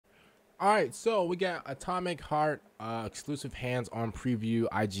All right, so we got Atomic Heart exclusive hands-on preview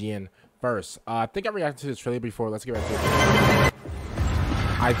IGN first. I think I reacted to this trailer before. Let's get right to it.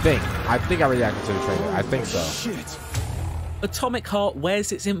 I think I reacted to the trailer. I think so. Shit. Atomic Heart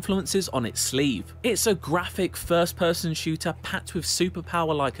wears its influences on its sleeve. It's a graphic first-person shooter packed with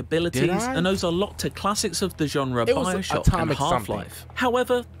superpower-like abilities and owes a lot to classics of the genre BioShock and Half-Life.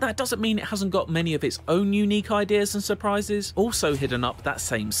 However, that doesn't mean it hasn't got many of its own unique ideas and surprises also hidden up that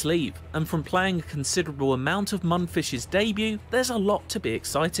same sleeve. And from playing a considerable amount of Mundfish's debut, there's a lot to be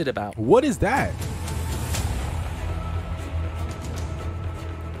excited about. What is that?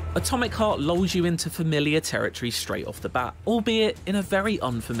 Atomic Heart lulls you into familiar territory straight off the bat, albeit in a very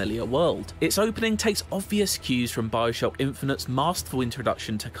unfamiliar world. Its opening takes obvious cues from BioShock Infinite's masterful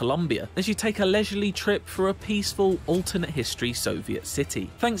introduction to Colombia, as you take a leisurely trip through a peaceful, alternate history Soviet city.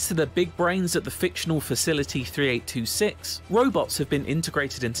 Thanks to the big brains at the fictional Facility 3826, robots have been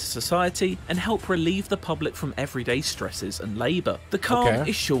integrated into society and help relieve the public from everyday stresses and labour. The calm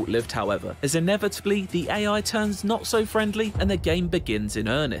is short-lived, however, as inevitably the AI turns not so friendly and the game begins in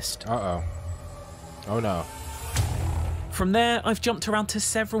earnest. Uh-oh. Oh no. From there, I've jumped around to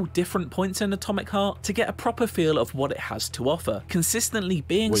several different points in Atomic Heart to get a proper feel of what it has to offer, consistently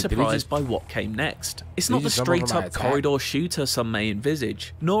being surprised by what came next. It's not the straight-up corridor shooter some may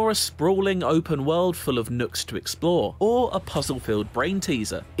envisage, nor a sprawling open world full of nooks to explore, or a puzzle-filled brain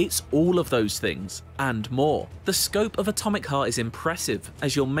teaser. It's all of those things, and more. The scope of Atomic Heart is impressive,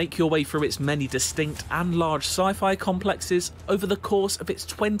 as you'll make your way through its many distinct and large sci-fi complexes over the course of its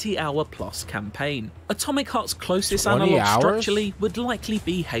 20-hour plus campaign. Atomic Heart's closest analog structurally would likely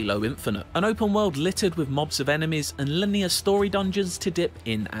be Halo Infinite, an open world littered with mobs of enemies and linear story dungeons to dip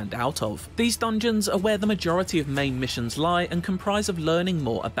in and out of. These dungeons are where the majority of main missions lie and comprise of learning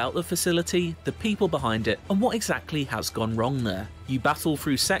more about the facility, the people behind it, and what exactly has gone wrong there. You battle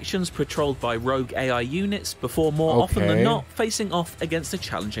through sections patrolled by rogue AI units before more often than not facing off against a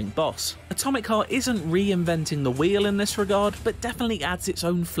challenging boss. Atomic Heart isn't reinventing the wheel in this regard, but definitely adds its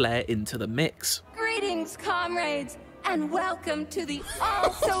own flair into the mix. Greetings, comrades, and welcome to the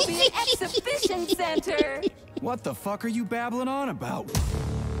All-Soviet Exhibition Center! What the fuck are you babbling on about?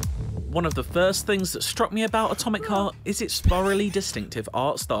 One of the first things that struck me about Atomic Heart is its thoroughly distinctive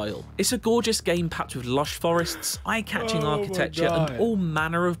art style. It's a gorgeous game packed with lush forests, eye-catching architecture, and all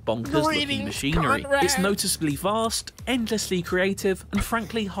manner of bonkers-looking machinery. It's noticeably vast, endlessly creative, and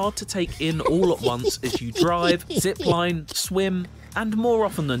frankly hard to take in all at once as you drive, zipline, swim, and more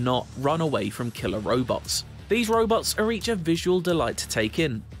often than not, run away from killer robots. These robots are each a visual delight to take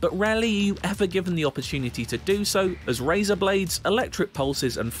in, but rarely are you ever given the opportunity to do so, as razor blades, electric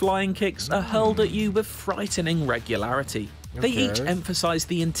pulses and flying kicks are hurled at you with frightening regularity. They each emphasize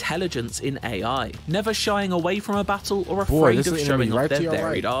the intelligence in AI, never shying away from a battle or afraid of showing off their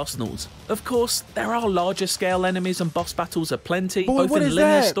varied arsenals. Of course, there are larger scale enemies and boss battles aplenty, both in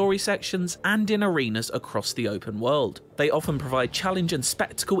linear story sections and in arenas across the open world. They often provide challenge and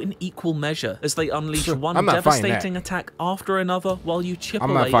spectacle in equal measure, as they unleash one devastating attack after another while you chip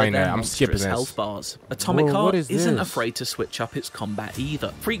away at their monstrous health bars. Atomic Heart isn't afraid to switch up its combat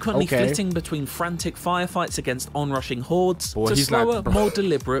either, frequently flitting between frantic firefights against onrushing hordes to slower, more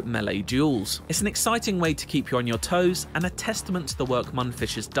deliberate melee duels. It's an exciting way to keep you on your toes and a testament to the work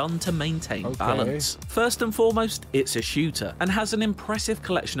Mundfish has done to maintain balance. First and foremost, it's a shooter and has an impressive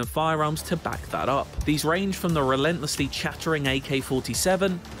collection of firearms to back that up. These range from the relentlessly chattering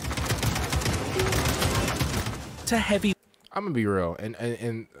AK-47 to heavy. I'm gonna be real,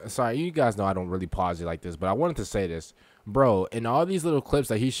 and sorry, you guys know I don't really pause it like this, but I wanted to say this, bro. In all these little clips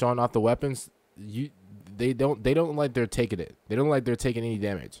that he's showing off the weapons, they don't look like they're taking it. They don't look like they're taking any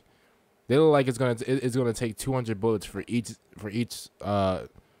damage. They look like it's gonna take 200 bullets for each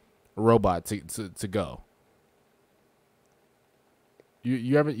robot to go.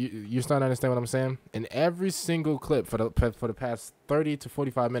 You starting to understand what I'm saying? In every single clip for the past 30 to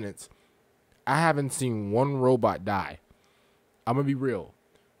 45 minutes, I haven't seen one robot die. I'm gonna be real.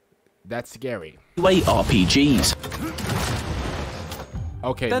 That's scary. RPGs.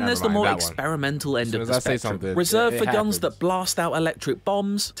 Okay, then there's the more experimental end of the spectrum, reserved for guns that blast out electric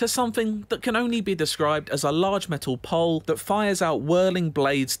bombs, to something that can only be described as a large metal pole that fires out whirling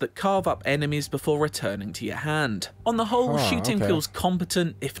blades that carve up enemies before returning to your hand. On the whole, shooting feels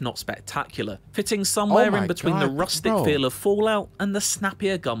competent, if not spectacular, fitting somewhere in between the rustic feel of Fallout and the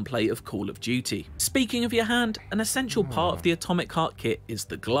snappier gunplay of Call of Duty. Speaking of your hand, an essential part of the Atomic Heart kit is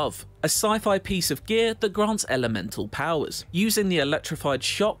the glove. a sci-fi piece of gear that grants elemental powers, using the electrified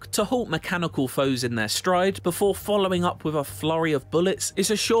shock to halt mechanical foes in their stride before following up with a flurry of bullets is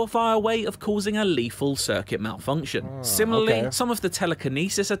a surefire way of causing a lethal circuit malfunction. Similarly, some of the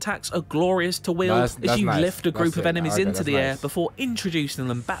telekinesis attacks are glorious to wield as you lift a group of enemies into the air before introducing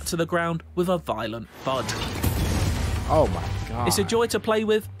them back to the ground with a violent thud. Oh my god. It's a joy to play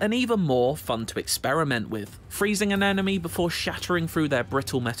with, and even more fun to experiment with. Freezing an enemy before shattering through their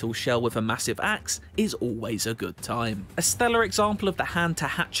brittle metal shell with a massive axe is always a good time. A stellar example of the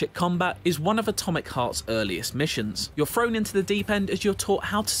hand-to-hatchet combat is one of Atomic Heart's earliest missions. You're thrown into the deep end as you're taught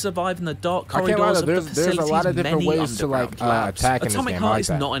how to survive in the dark corridors of the facility's many underground labs. Atomic Heart is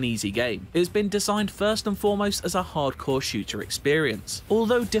not an easy game. It has been designed first and foremost as a hardcore shooter experience.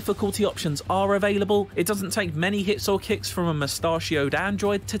 Although difficulty options are available, it doesn't take many hits or kicks from a mustachioed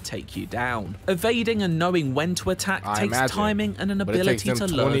android to take you down. Evading and knowing when to attack takes timing and an ability to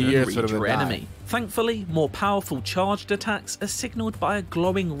learn and read your enemy. Thankfully, more powerful charged attacks are signalled by a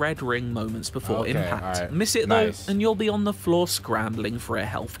glowing red ring moments before impact. Miss it though, and you'll be on the floor scrambling for a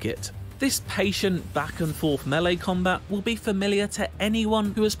health kit. This patient back and forth melee combat will be familiar to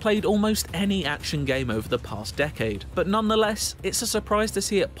anyone who has played almost any action game over the past decade, but nonetheless, it's a surprise to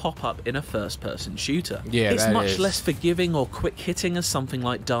see it pop up in a first-person shooter. It's much less forgiving or quick-hitting as something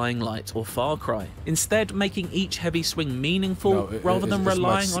like Dying Light or Far Cry, instead making each heavy swing meaningful rather than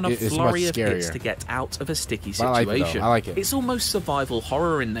relying on a flurry of hits to get out of a sticky situation. I like it. It's almost survival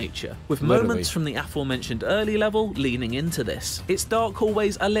horror in nature, with moments from the aforementioned early level leaning into this. Its dark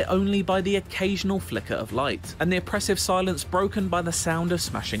hallways are lit only by the occasional flicker of light, and the oppressive silence broken by the sound of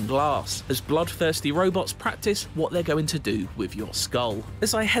smashing glass, as bloodthirsty robots practice what they're going to do with your skull.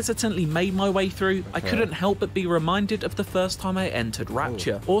 As I hesitantly made my way through, I couldn't help but be reminded of the first time I entered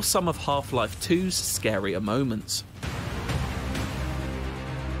Rapture, or some of Half-Life 2's scarier moments.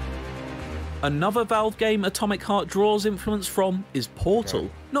 Another Valve game Atomic Heart draws influence from is Portal.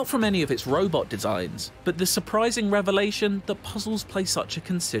 Not from any of its robot designs, but the surprising revelation that puzzles play such a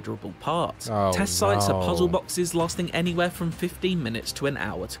considerable part. Test sites are puzzle boxes lasting anywhere from 15 minutes to an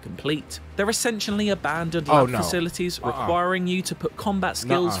hour to complete. They're essentially abandoned lab facilities requiring you to put combat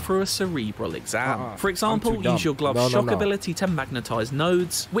skills through a cerebral exam. For example, use your glove's shock ability to magnetize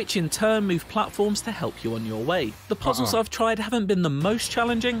nodes, which in turn move platforms to help you on your way. The puzzles I've tried haven't been the most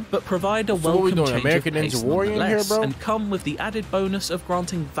challenging, but provide a welcome change of pace nonetheless, and come with the added bonus of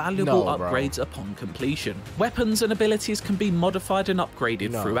granting valuable upgrades upon completion. Weapons and abilities can be modified and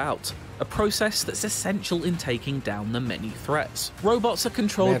upgraded throughout, a process that's essential in taking down the many threats. Robots are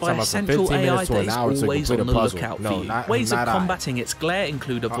controlled by a central AI that is always on the lookout for you. Ways of combating its glare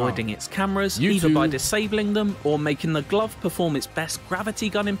include avoiding its cameras, either by disabling them or making the glove perform its best gravity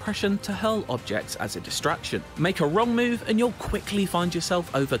gun impression to hurl objects as a distraction. Make a wrong move and you'll quickly find yourself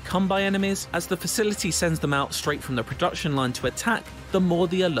overcome by enemies as the facility sends them out straight from the production line to attack, the more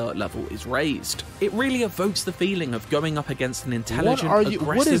the alert level is raised. It really evokes the feeling of going up against an intelligent,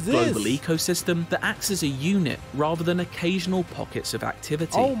 aggressive global ecosystem that acts as a unit rather than occasional pockets of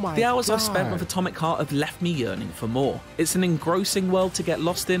activity. The hours I've spent with Atomic Heart have left me yearning for more. It's an engrossing world to get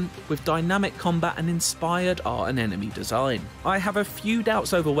lost in, with dynamic combat and inspired art and enemy design. I have a few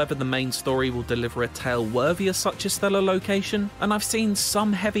doubts over whether the main story will deliver a tale worthy of such a stellar location, and I've seen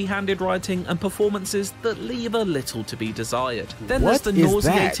some heavy-handed writing and performances that leave a little to be desired. Then there's the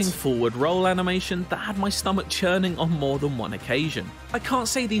nauseating forward roll animation that had my stomach churning on more than one occasion. I can't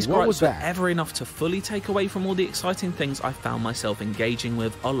say these gripes were ever enough to fully take away from all the exciting things I found myself engaging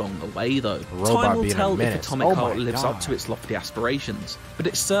with along the way though. Time will tell if Atomic Heart lives up to its lofty aspirations, but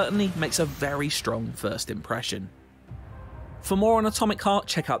it certainly makes a very strong first impression. For more on Atomic Heart,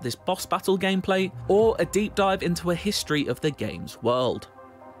 check out this boss battle gameplay, or a deep dive into a history of the game's world.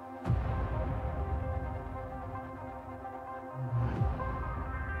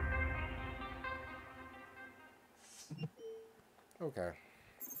 Okay.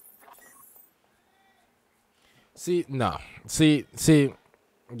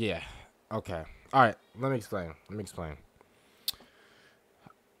 Yeah. Okay. All right. Let me explain.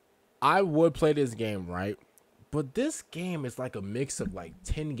 I would play this game, right? But this game is like a mix of like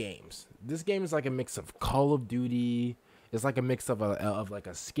 10 games. This game is like a mix of Call of Duty. It's like a mix of like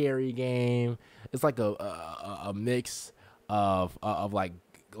a scary game. It's like a mix of like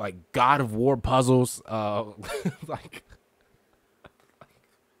God of War puzzles.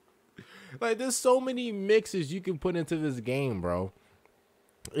 Like there's so many mixes you can put into this game, bro.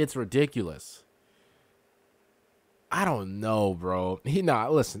 It's ridiculous. I don't know, bro.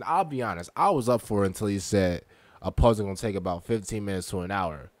 Listen, I'll be honest. I was up for it until he said a puzzle gonna take about 15 minutes to an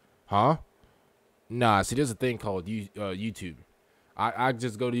hour. Huh? Nah, see, there's a thing called YouTube. I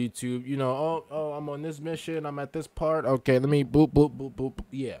just go to YouTube, you know, oh, I'm on this mission, I'm at this part. Okay, let me boop, boop, boop, boop.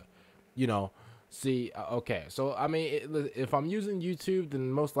 Yeah, you know, see, okay. So, I mean, if I'm using YouTube,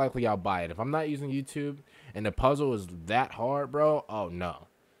 then most likely I'll buy it. If I'm not using YouTube and the puzzle is that hard, bro, oh, no.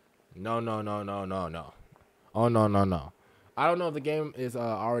 No, no, no, no, no, no. Oh, no, no, no. I don't know if the game is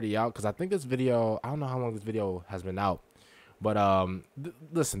already out because I think this video, I don't know how long this video has been out. But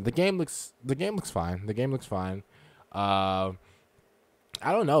listen, the game looks fine. The game looks fine. I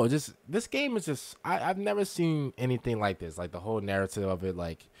don't know. Just this game is just I've never seen anything like this. Like the whole narrative of it.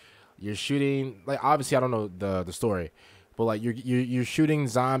 Like you're shooting. Like obviously I don't know the story, but like you're shooting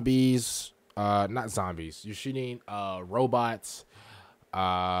zombies. Not zombies. You're shooting robots.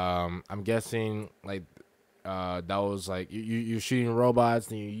 I'm guessing like that was like you're shooting robots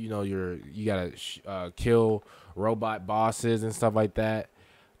and you know you gotta kill robot bosses and stuff like that.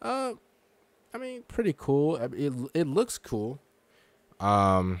 I mean pretty cool. It looks cool.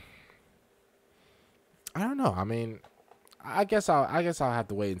 I don't know. I mean, I guess I'll have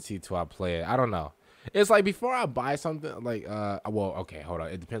to wait and see till I play it. I don't know. It's like before I buy something like well, okay, hold on.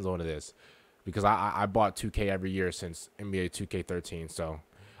 It depends on what it is. Because I bought 2K every year since NBA 2K13. So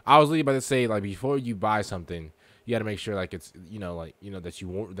I was really about to say like before you buy something, you got to make sure like it's that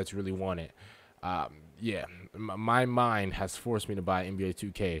you really want it. Yeah, my mind has forced me to buy NBA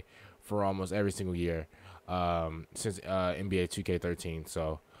 2K for almost every single year since NBA 2K13.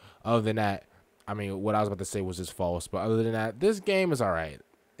 So other than that, I mean, what I was about to say was just false. But other than that, this game is all right.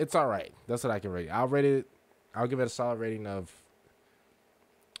 It's all right. That's what I can rate. I'll give it a solid rating of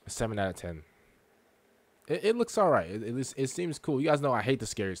 7 out of 10. It looks all right. It seems cool. You guys know I hate the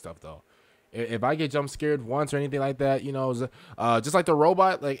scary stuff though. If I get jump scared once or anything like that, you know, just like the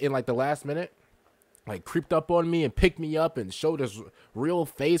robot, like in like the last minute, like creeped up on me and picked me up and showed his real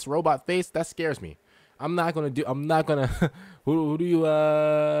face, robot face, that scares me. I'm not gonna who do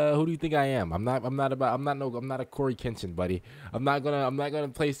you think I am? I'm not a Corey Kenshin, buddy. I'm not gonna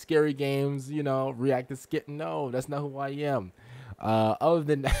play scary games, you know, react to skit. No, that's not who I am. Other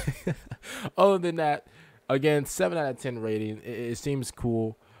than that, again, 7 out of 10 rating. It seems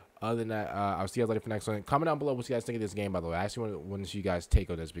cool. Other than that, I'll see you guys later for the next one. Comment down below what you guys think of this game, by the way. I actually want to see you guys take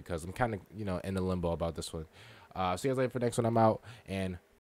on this because I'm kind of, in the limbo about this one. See you guys later for the next one. I'm out, and